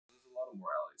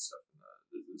stuff.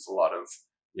 There's a lot of,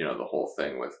 you know, the whole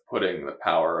thing with putting the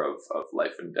power of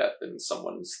life and death in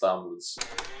someone's thumbs.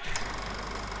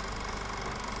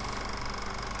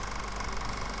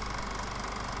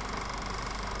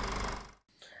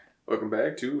 Welcome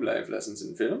back to Life Lessons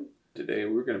in Film. Today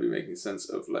we're going to be making sense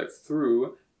of life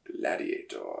through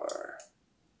Gladiator.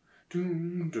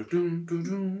 Soundtrack.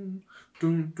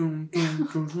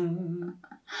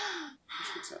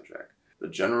 The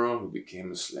general who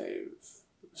became a slave.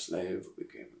 The slave who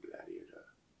became a gladiator.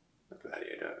 The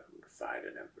gladiator who defied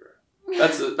an emperor.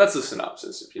 That's the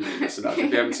synopsis. If you need the synopsis,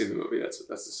 if you haven't seen the movie, that's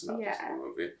the synopsis of the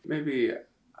movie. Maybe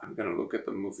I'm gonna look at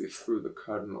the movie through the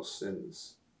cardinal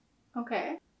sins.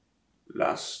 Okay.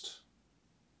 Lust.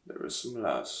 There was some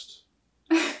lust,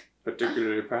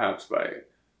 particularly perhaps by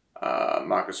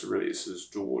Marcus Aurelius'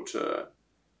 daughter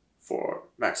for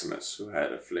Maximus, who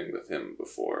had a fling with him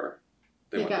before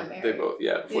they got married. They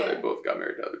both got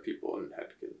married to other people and had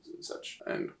kids and such.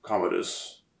 And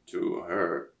Commodus to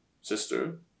her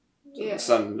sister, the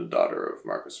son and the daughter of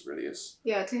Marcus Aurelius.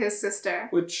 Yeah, to his sister.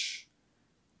 Which,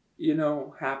 you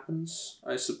know, happens,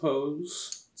 I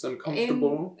suppose. It's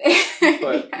uncomfortable,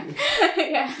 but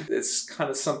it's kind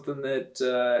of something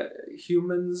that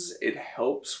humans, it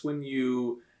helps when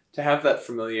you, to have that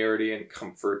familiarity and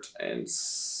comfort and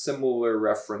similar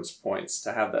reference points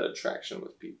to have that attraction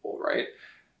with people, right?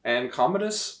 And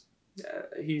Commodus,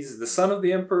 he's the son of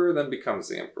the emperor, then becomes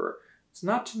the emperor. It's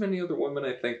not too many other women,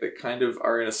 I think, that kind of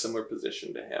are in a similar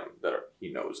position to him that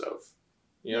he knows of.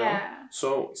 You know?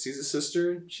 So he sees his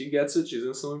sister, she gets it, she's in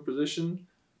a similar position.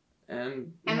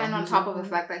 And then on top of the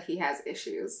fact that he has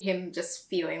issues, him just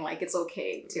feeling like it's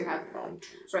okay to have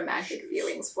romantic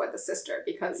feelings for the sister,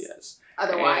 because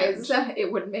otherwise it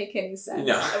wouldn't make any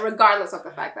sense, regardless of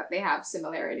the fact that they have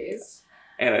similarities.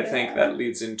 And I think that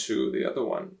leads into the other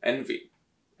one, envy.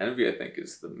 Envy, I think,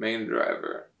 is the main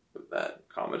driver of that.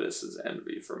 Commodus'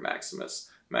 envy for Maximus.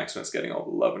 Maximus getting all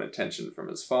the love and attention from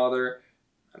his father,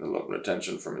 and the love and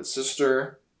attention from his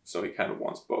sister, so he kind of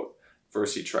wants both.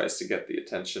 First, he tries to get the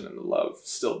attention and the love,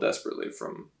 still desperately,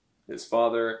 from his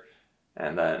father.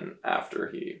 And then after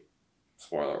he,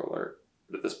 spoiler alert,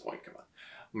 but at this point, come on,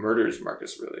 murders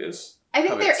Marcus Aurelius. I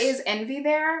think there is envy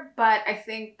there, but I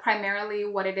think primarily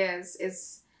what it is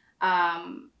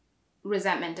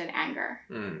resentment and anger.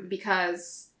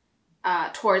 Because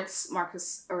towards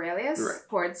Marcus Aurelius,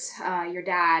 towards your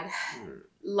dad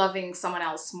loving someone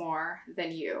else more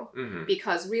than you.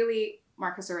 Because really,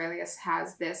 Marcus Aurelius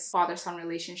has this father-son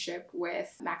relationship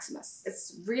with Maximus.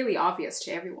 It's really obvious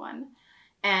to everyone.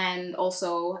 And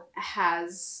also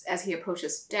has, as he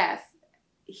approaches death,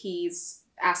 he's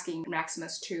asking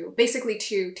Maximus to basically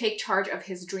to take charge of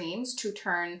his dreams to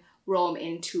turn Rome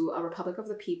into a republic of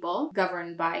the people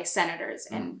governed by senators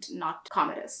and not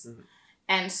Commodus.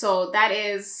 And so that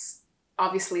is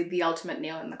obviously the ultimate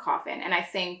nail in the coffin. And I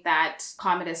think that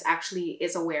Commodus actually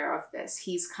is aware of this.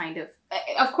 He's kind of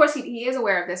course he is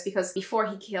aware of this, because before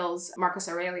he kills Marcus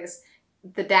Aurelius,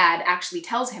 the dad actually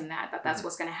tells him that that's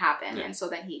what's going to happen. And so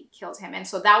then he kills him. And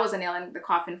so that was a nail in the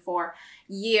coffin for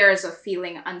years of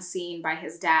feeling unseen by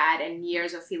his dad and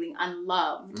years of feeling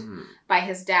unloved by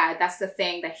his dad. That's the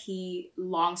thing that he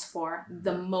longs for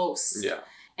the most.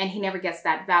 And he never gets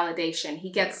that validation.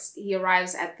 He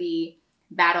arrives at the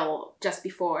battle just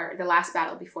before the last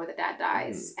battle before the dad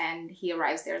dies, and he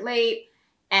arrives there late,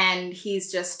 and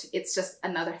it's just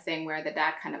another thing where the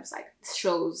dad kind of like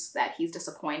shows that he's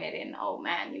disappointed in, oh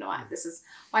man, you know,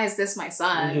 why is this my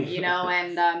son, you know,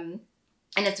 and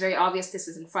it's very obvious this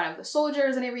is in front of the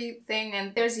soldiers and everything,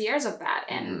 and there's years of that.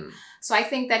 And so I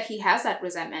think that he has that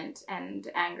resentment and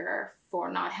anger for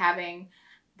not having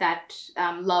that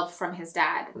love from his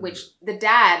dad, which the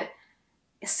dad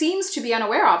seems to be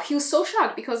unaware of. He was so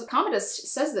shocked because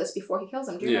Commodus says this before he kills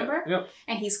him. Do you remember?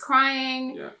 And he's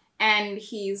crying and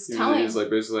he's telling... He's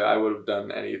like, basically, I would have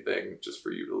done anything just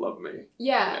for you to love me.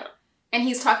 And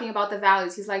he's talking about the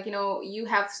values. He's like, you know, you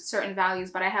have certain values,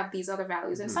 but I have these other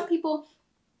values. And some people...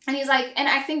 And he's like, and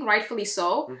I think rightfully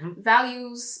so,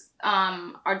 values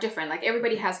are different. Like,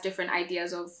 everybody has different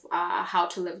ideas of how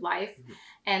to live life.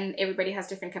 And everybody has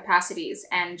different capacities.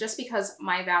 And just because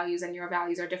my values and your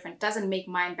values are different doesn't make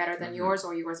mine better than yours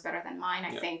or yours better than mine.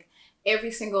 I think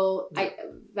every single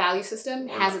value system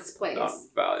has its place.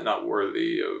 Not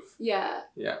worthy of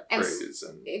praise.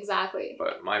 Exactly.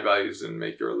 But my values didn't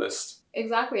make your list.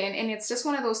 Exactly. And it's just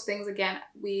one of those things, again,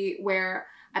 where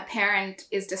a parent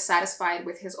is dissatisfied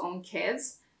with his own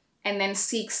kids and then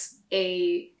seeks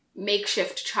a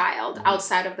makeshift child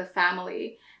outside of the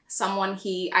family, someone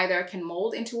he either can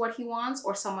mold into what he wants,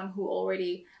 or someone who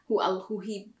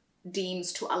he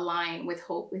deems to align with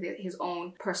Hope with his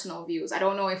own personal views. I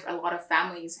don't know if a lot of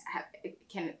families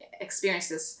can experience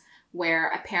this, where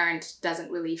a parent doesn't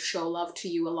really show love to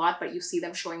you a lot, but you see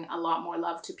them showing a lot more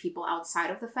love to people outside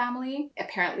of the family,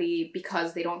 apparently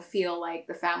because they don't feel like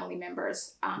the family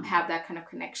members have that kind of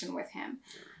connection with him.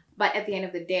 But at the end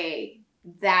of the day,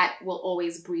 that will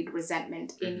always breed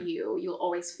resentment in you. You'll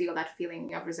always feel that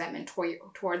feeling of resentment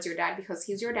towards your dad, because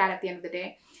he's your dad at the end of the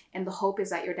day. And the hope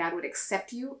is that your dad would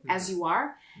accept you as you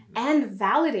are and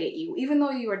validate you. Even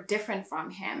though you are different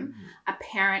from him, a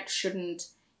parent shouldn't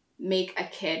make a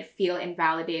kid feel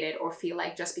invalidated or feel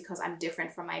like just because I'm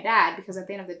different from my dad, because at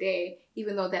the end of the day,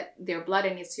 even though that their blood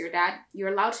and it's your dad,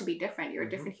 you're allowed to be different. You're a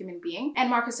different human being.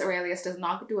 And Marcus Aurelius does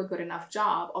not do a good enough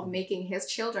job of making his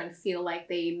children feel like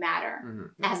they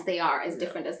matter as they are, as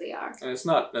different as they are. And it's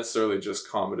not necessarily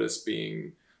just Commodus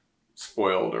being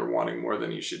spoiled or wanting more than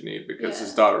he should need, because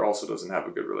his daughter also doesn't have a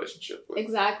good relationship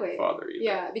with father either.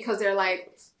 Yeah, because they're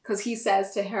like, because he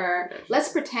says to her, let's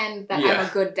pretend that I'm a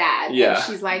good dad. And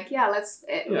she's like, let's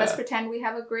pretend we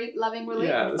have a great loving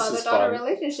father-daughter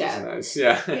relationship. This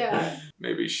is nice.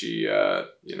 Maybe she,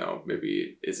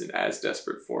 maybe isn't as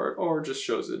desperate for it, or just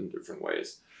shows it in different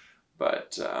ways.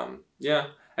 But, And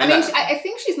I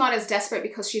think she's not as desperate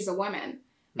because she's a woman.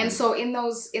 And so in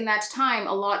that time,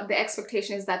 the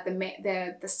expectation is that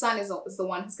the son is the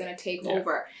one who's going to take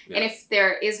over. Yeah. And if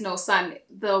there is no son,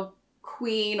 the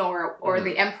queen or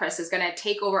the empress is going to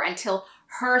take over until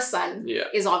her son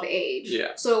is of age.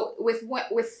 Yeah. So with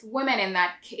women in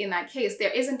that case,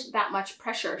 there isn't that much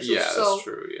pressure. That's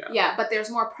true. Yeah, but there's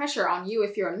more pressure on you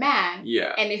if you're a man.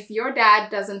 Yeah. And if your dad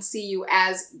doesn't see you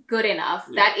as good enough,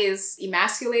 that is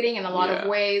emasculating in a lot of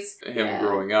ways. Him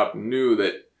growing up knew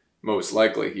that most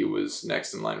likely he was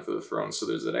next in line for the throne. So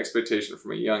there's an expectation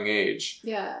from a young age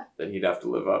that he'd have to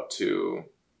live up to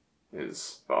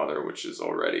his father, which is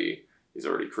he's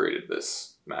already created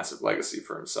this massive legacy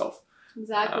for himself.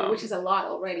 Exactly, which is a lot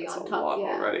already on top.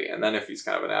 Already. And then if he's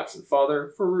kind of an absent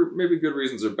father, for maybe good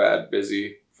reasons or bad,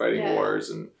 busy fighting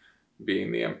wars and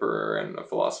being the emperor and a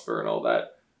philosopher and all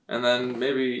that. And then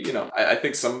maybe, I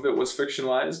think some of it was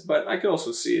fictionalized, but I could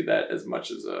also see that as much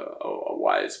as a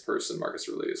wise person Marcus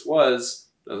Aurelius was,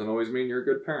 doesn't always mean you're a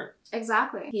good parent.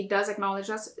 Exactly. He does acknowledge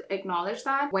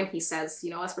that when he says,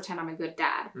 let's pretend I'm a good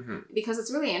dad. Because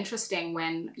it's really interesting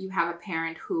when you have a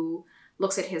parent who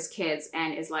looks at his kids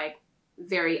and is like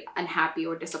very unhappy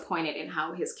or disappointed in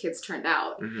how his kids turned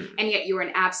out. And yet you're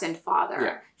an absent father.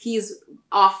 Yeah. He's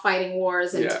off fighting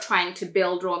wars and trying to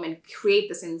build Rome and create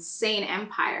this insane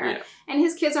empire. Yeah. And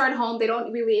his kids are at home. They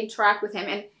don't really interact with him.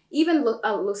 And even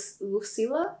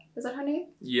Lucilla, is that her name?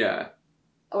 Yeah.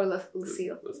 Or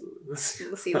Lucille.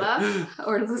 Lucilla?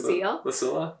 Or Lucille?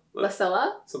 Lucilla?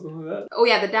 Something like that. Oh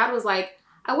yeah, the dad was like,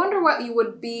 I wonder what you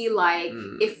would be like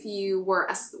if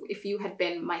you had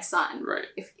been my son,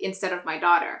 if instead of my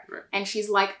daughter. Right. And she's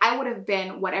like, I would have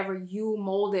been whatever you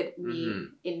molded me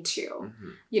into,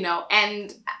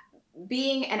 and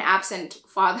being an absent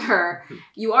father,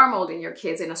 you are molding your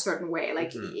kids in a certain way,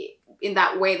 like in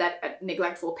that way that a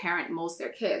neglectful parent molds their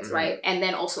kids, right? And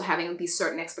then also having these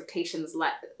certain expectations,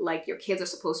 like your kids are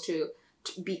supposed to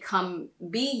be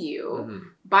you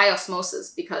by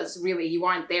osmosis, because really you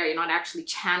aren't there. You're not actually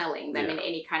channeling them in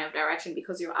any kind of direction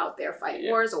because you're out there fighting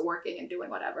wars or working and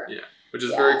doing whatever. Yeah, which is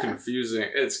very confusing.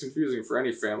 It's confusing for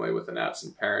any family with an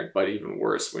absent parent, but even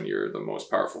worse when you're the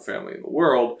most powerful family in the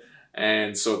world.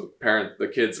 And so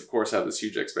the kids, of course, have this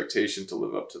huge expectation to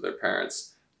live up to their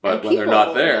parents. But when they're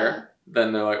not there,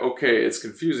 then they're like, okay, it's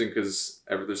confusing because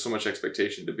there's so much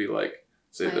expectation to be like,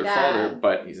 say, their father,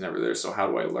 but he's never there. So how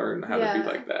do I learn how to be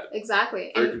like that?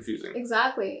 Exactly. Very confusing.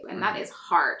 Exactly. And that is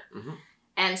hard.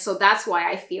 And so that's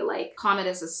why I feel like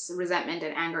Commodus' resentment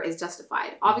and anger is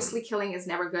justified. Obviously, killing is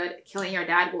never good. Killing your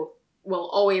dad will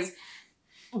always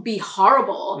be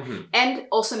horrible and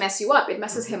also mess you up. It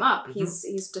messes him up.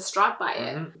 He's distraught by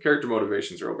it. Character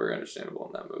motivations are all very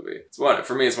understandable in that movie.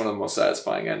 For me, it's one of the most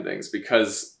satisfying endings,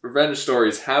 because revenge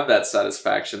stories have that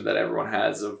satisfaction that everyone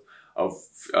has of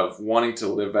wanting to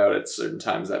live out at certain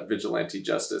times that vigilante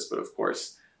justice. But of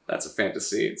course, that's a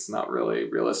fantasy. It's not really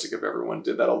realistic. If everyone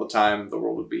did that all the time, the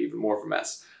world would be even more of a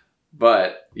mess.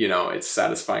 But, it's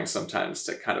satisfying sometimes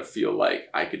to kind of feel like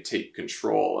I could take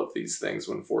control of these things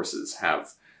when forces have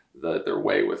their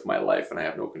way with my life and I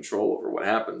have no control over what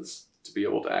happens, to be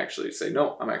able to actually say,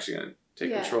 no, I'm actually going to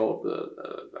take control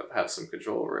of have some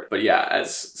control over it. But yeah,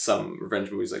 as some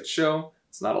revenge movies like to show,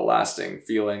 it's not a lasting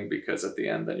feeling, because at the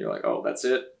end then you're like, oh, that's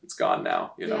it. It's gone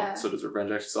now. So does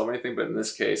revenge actually solve anything? But in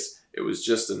this case, it was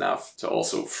just enough to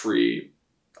also free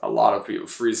a lot of people.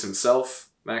 Frees himself,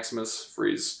 Maximus,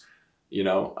 frees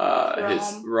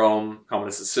his Rome,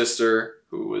 Commodus' sister,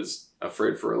 who was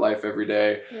afraid for her life every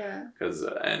day. Yeah. Because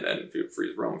and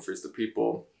frees Rome, frees the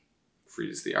people,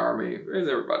 frees the army, frees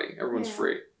everybody. Everyone's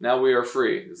free. Now we are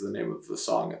free is the name of the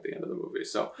song at the end of the movie.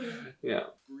 So yeah.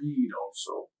 Greed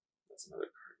also. That's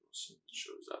another card that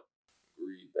shows up.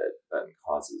 Greed that then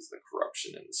causes the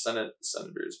corruption in the Senate. The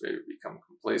senators may become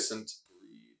complacent.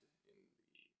 Greed in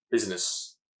the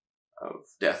business of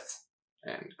death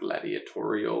and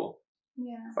gladiatorial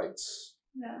fights.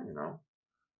 Yeah.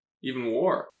 Even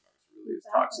war. Really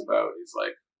talks about, he's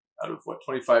like, out of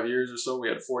 25 years or so, we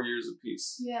had 4 years of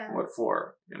peace. Yeah. What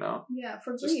for? Yeah,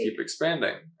 for just keep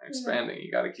expanding.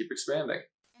 You got to keep expanding.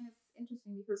 And it's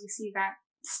interesting because you see that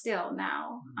still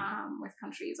now with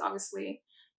countries, obviously,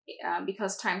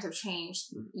 because times have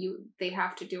changed. They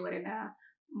have to do it in a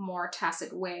more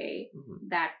tacit way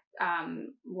that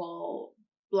will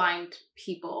blind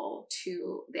people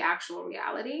to the actual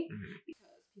reality,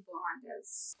 because people aren't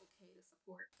as okay to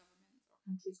support governments or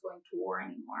countries going to war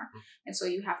anymore, and so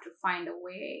you have to find a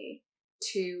way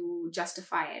to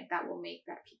justify it that will make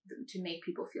to make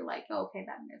people feel like, oh, okay,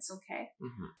 then it's okay. But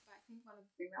I think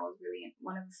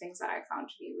one of the things that I found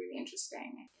to be really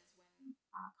interesting is when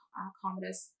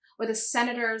Commodus, or the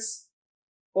senators,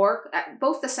 or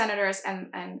both the senators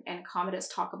and Commodus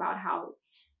talk about how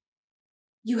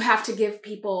you have to give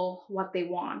people what they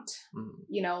want.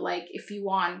 Like if you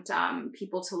want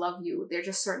people to love you, there are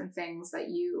just certain things that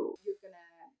you're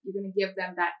gonna give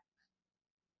them that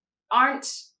aren't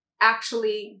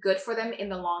actually good for them in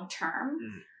the long term,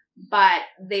 but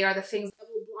they are the things that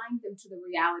will blind them to the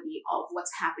reality of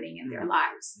what's happening in their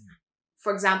lives.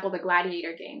 For example, the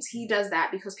Gladiator games. He does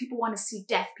that because people want to see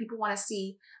death. People want to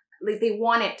see, like, they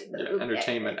want it.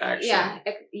 Entertainment, action.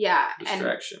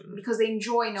 Distraction. And because they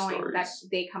enjoy knowing that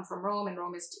they come from Rome and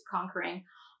Rome is conquering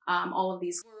all of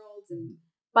these worlds.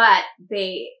 But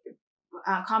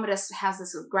Commodus has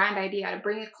this grand idea to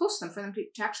bring it close to them, for them to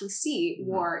actually see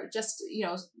war just,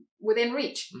 within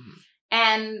reach.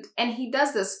 And he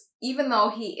does this even though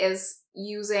he is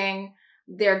using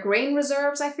their grain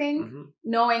reserves, I think,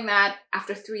 knowing that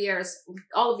after 3 years,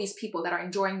 all of these people that are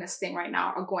enjoying this thing right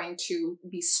now are going to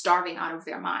be starving out of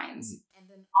their minds. And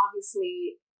then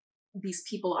obviously these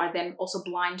people are then also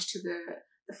blind to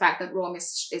the fact that Rome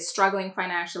is struggling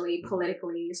financially,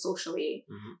 politically, socially,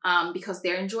 because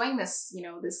they're enjoying this,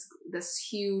 this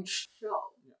huge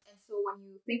show. And so when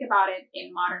you think about it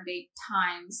in modern day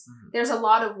times, there's a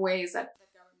lot of ways that the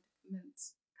government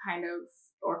kind of,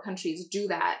 or countries do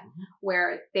that,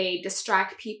 where they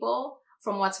distract people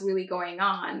from what's really going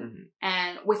on,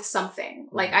 and with something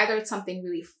like either it's something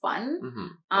really fun,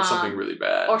 or something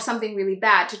really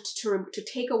bad, to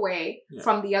take away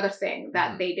from the other thing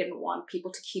that they didn't want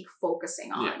people to keep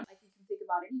focusing on. Like you can think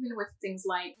about it even with things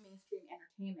like mainstream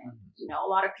entertainment. A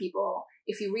lot of people,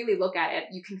 if you really look at it,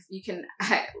 you can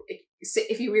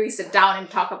if you really sit down and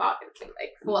talk about it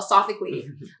like philosophically,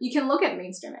 you can look at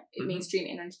mainstream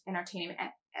entertainment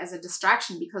as a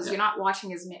distraction, because you're not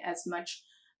watching as much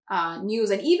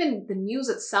news, and even the news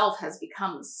itself has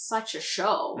become such a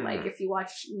show. Like if you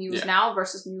watch news now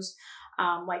versus news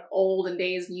like olden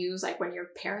days news, like when your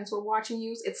parents were watching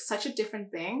news, it's such a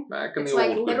different thing. It's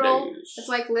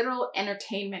like literal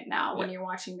entertainment now when you're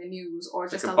watching the news, or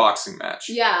just like a boxing match.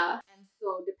 Yeah. And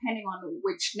so depending on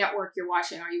which network you're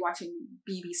watching, are you watching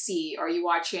BBC? Are you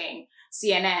watching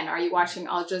CNN? Are you watching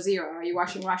Al Jazeera? Are you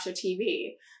watching Russia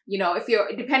TV? If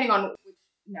you're, depending on which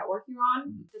network you're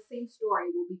on, the same story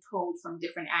will be told from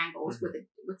different angles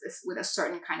with a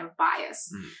certain kind of bias.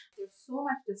 There's so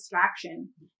much distraction,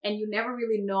 and you never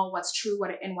really know what's true,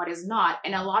 what is not,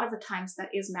 and a lot of the times that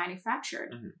is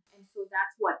manufactured. And so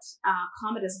that's what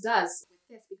Commodus does with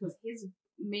this, because his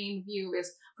main view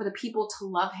is for the people to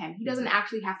love him. He doesn't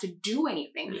actually have to do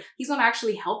anything. He's not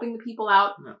actually helping the people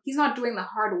out. He's not doing the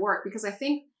hard work, because I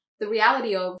think the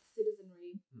reality of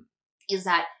citizenry is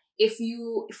that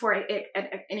for an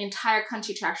entire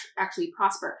country to actually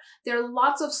prosper, there are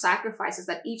lots of sacrifices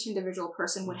that each individual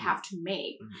person would have to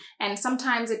make. And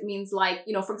sometimes it means, like,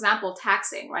 for example,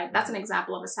 taxing, right? That's an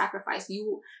example of a sacrifice.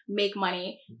 You make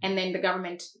money, and then the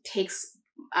government takes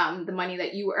the money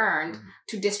that you earned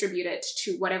to distribute it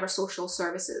to whatever social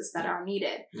services that are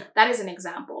needed. That is an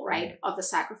example, right, of the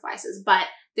sacrifices. But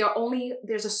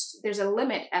there's a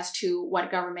limit as to what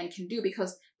government can do,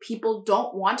 because people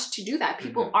don't want to do that.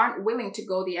 People aren't willing to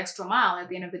go the extra mile at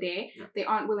the end of the day. They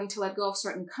aren't willing to let go of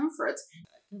certain comforts. I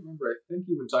can't remember. I think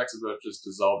he even talks about just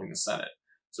dissolving the Senate.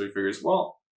 So he figures,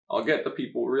 well, I'll get the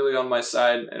people really on my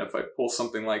side, and if I pull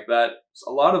something like that,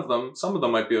 some of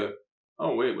them might be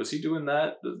oh wait, was he doing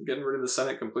that? Getting rid of the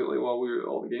Senate completely while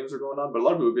all the games were going on? But a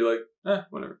lot of people would be like,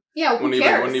 whatever. Yeah, who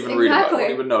cares? Wouldn't even read about it.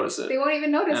 Wouldn't even notice it. They won't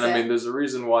even notice it. And I mean, there's a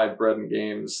reason why bread and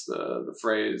games, the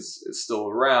phrase, is still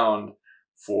around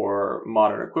for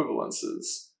modern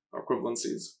equivalencies.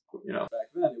 You know, back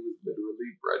then it was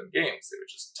literally bread and games. They would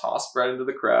just toss bread into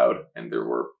the crowd, and there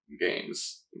were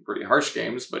games, pretty harsh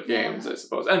games, but games, I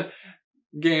suppose. And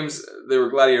games, there were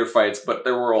gladiator fights, but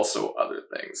there were also other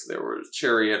things. There were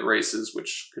chariot races,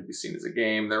 which could be seen as a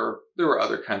game. There were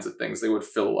other kinds of things. They would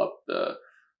fill up the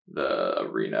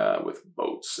arena with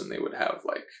boats, and they would have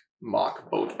like mock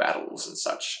boat battles and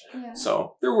such. Yeah.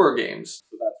 So there were games.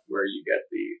 So that's where you get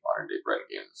the modern day bread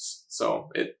games. So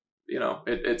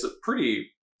it's a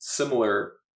pretty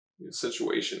similar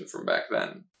situation from back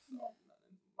then.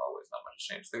 Always not much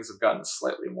change. Things have gotten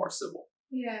slightly more civil.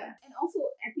 Yeah. And also,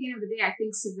 at the end of the day, I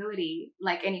think civility,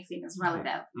 like anything, is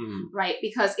relative, right?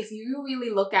 Because if you really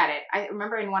look at it, I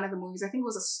remember in one of the movies, I think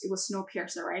it was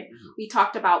Snowpiercer, right? We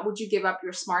talked about, would you give up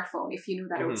your smartphone if you knew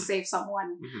that it would save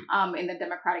someone in the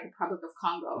Democratic Republic of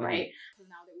Congo, right? So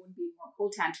now there wouldn't be more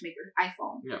potent to make your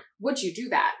iPhone. Yeah. Would you do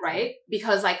that, right?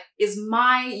 Because like, is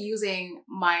having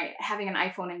an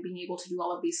iPhone and being able to do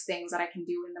all of these things that I can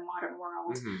do in the modern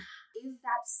world, is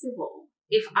that civil?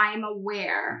 If I'm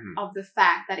aware of the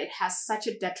fact that it has such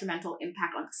a detrimental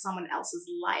impact on someone else's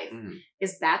life,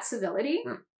 is that civility?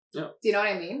 Yeah. Do you know what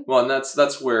I mean? Well, and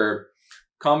that's where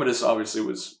Commodus obviously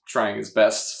was trying his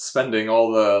best, spending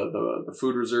all the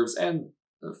food reserves and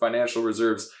the financial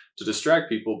reserves to distract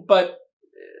people. But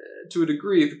to a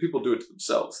degree, the people do it to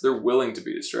themselves. They're willing to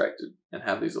be distracted and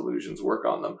have these illusions work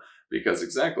on them. Because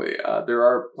exactly, there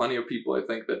are plenty of people, I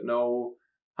think, that know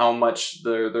how much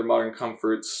their modern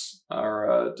comforts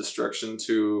are destruction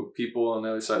to people on the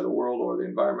other side of the world or the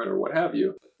environment or what have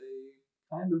you. But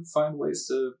they kind of find ways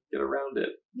to get around it.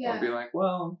 Yeah. Or be like,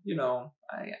 well,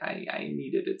 I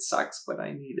need it. It sucks, but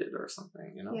I need it or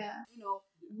something, Yeah.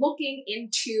 Looking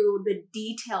into the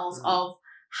details of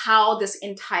how this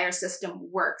entire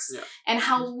system works and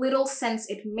how little sense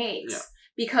it makes. Yeah.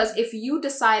 Because if you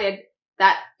decided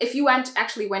that, if you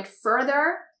actually went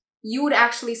further, you would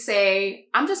actually say,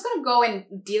 I'm just going to go and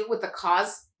deal with the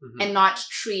cause and not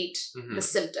treat the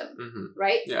symptom,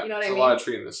 right? Yeah, you know what I mean? There's a lot of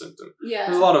treating the symptom. Yeah.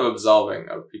 There's a lot of absolving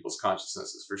of people's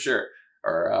consciousnesses for sure.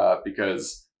 Or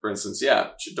because, for instance,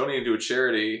 donating to a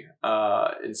charity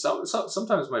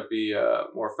sometimes might be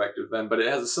more effective then, but it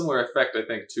has a similar effect, I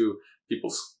think, to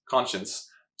people's conscience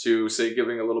to, say,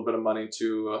 giving a little bit of money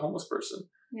to a homeless person,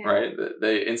 right?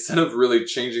 They, instead of really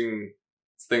changing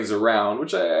things around,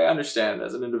 which I understand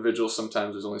as an individual,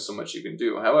 sometimes there's only so much you can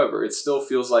do. However, it still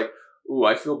feels like, ooh,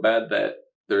 I feel bad that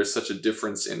there's such a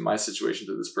difference in my situation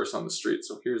to this person on the street.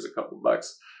 So here's a couple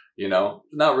bucks,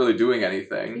 not really doing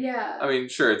anything. Yeah. I mean,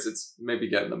 sure, it's maybe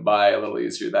getting them by a little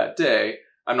easier that day.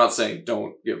 I'm not saying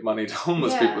don't give money to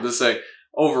homeless people. Just say,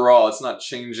 overall, it's not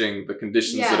changing the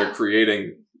conditions that are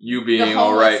creating you being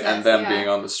all right and them being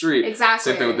on the street.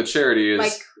 Exactly. Same thing with the charity is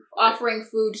like offering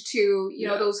food to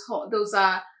those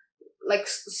like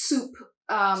soup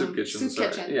kitchens.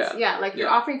 You're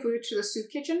offering food to the soup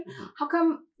kitchen. How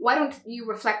come? Why don't you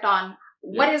reflect on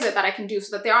what is it that I can do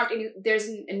so that there's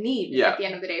a need at the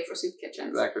end of the day for soup kitchens?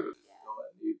 Exactly.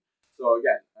 So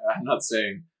again, I'm not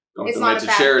saying don't donate to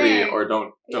charity or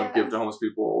don't give to homeless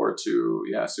people or to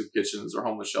soup kitchens or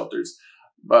homeless shelters,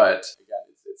 but again,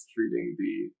 it's treating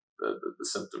the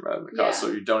symptom rather than the cause.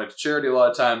 So you donate to charity a lot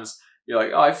of times. You're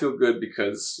like, oh, I feel good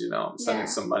because, I'm sending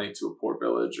some money to a poor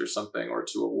village or something or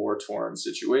to a war-torn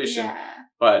situation. Yeah.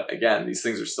 But again, these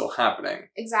things are still happening.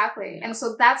 Exactly. Yeah. And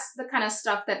so that's the kind of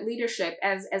stuff that leadership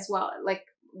as well, like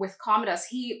with Commodus,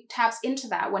 he taps into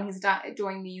that when he's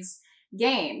doing these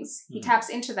games. He taps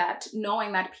into that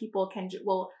knowing that people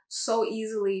will so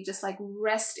easily just like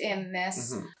rest in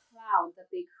this cloud that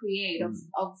they create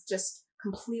of just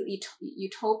complete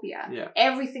utopia. Yeah.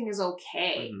 Everything is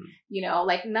okay.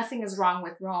 Like nothing is wrong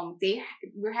with Rome. We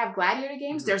have gladiator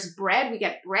games. There's bread. We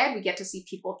get to see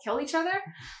people kill each other,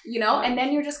 and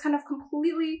then you're just kind of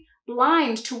completely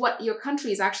blind to what your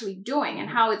country is actually doing and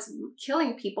how it's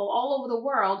killing people all over the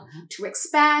world to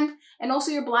expand. And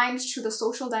also you're blind to the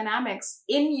social dynamics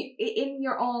in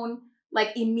your own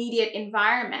like immediate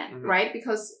environment, right?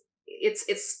 Because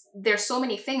there's so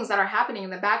many things that are happening in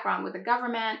the background with the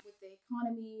government, with the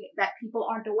economy that people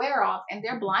aren't aware of, and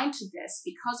they're blind to this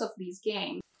because of these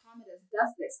games. Commodus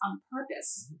does this on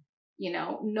purpose,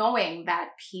 knowing that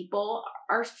people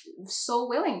are so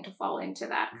willing to fall into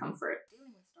that comfort.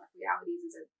 Dealing with stark realities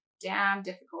is a damn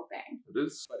difficult thing. It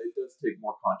is, but it does take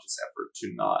more conscious effort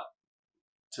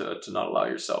to not allow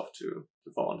yourself to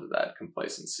fall into that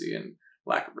complacency and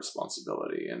lack of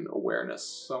responsibility and awareness.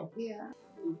 So yeah.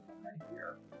 My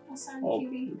hair. I'm sorry, Oh,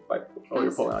 cutie.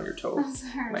 you're pulling on your toe. I'm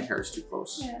sorry. My hair is too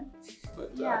close. Yeah.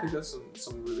 But Yeah. I think that's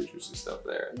some really interesting stuff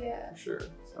there. Yeah. For sure.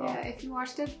 So, yeah, if you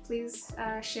watched it, please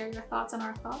share your thoughts on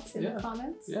our thoughts in the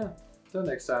comments. Yeah. Until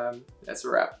next time, that's a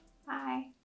wrap. Bye.